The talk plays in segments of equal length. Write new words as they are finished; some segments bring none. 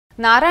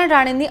नारायण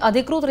राणेंनी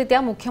अधिकृतरित्या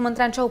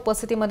मुख्यमंत्र्यांच्या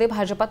उपस्थितीमध्ये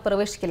भाजपात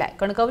प्रवेश केलाय।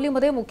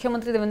 कणकवलीमध्ये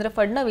मुख्यमंत्री देवेंद्र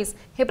फडणवीस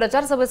हे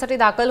प्रचार सभेसाठी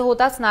दाखल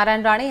होताच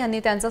नारायण राणे यांनी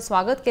त्यांचं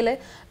स्वागत केलंय।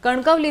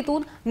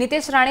 कणकवलीतून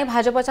नितेश राणे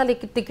भाजपाच्या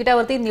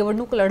तिकिटावरती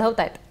निवडणूक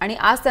लढवतायत आणि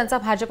आज त्यांचा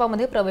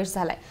भाजपामध्ये प्रवेश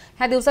झालाय।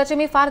 ह्या दिवसाची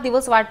मी फार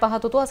दिवस वाट पाहत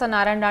होतो असं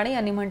नारायण राणे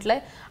यांनी म्हटलंय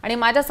आणि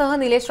माझ्यासह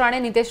निलेश राणे,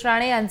 नितेश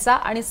राणे यांचा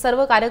आणि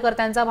सर्व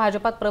कार्यकर्त्यांचा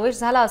भाजपात प्रवेश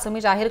झाला असं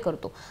मी जाहीर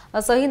करतो,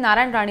 असंही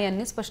नारायण राणे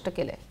यांनी स्पष्ट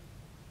केलंय।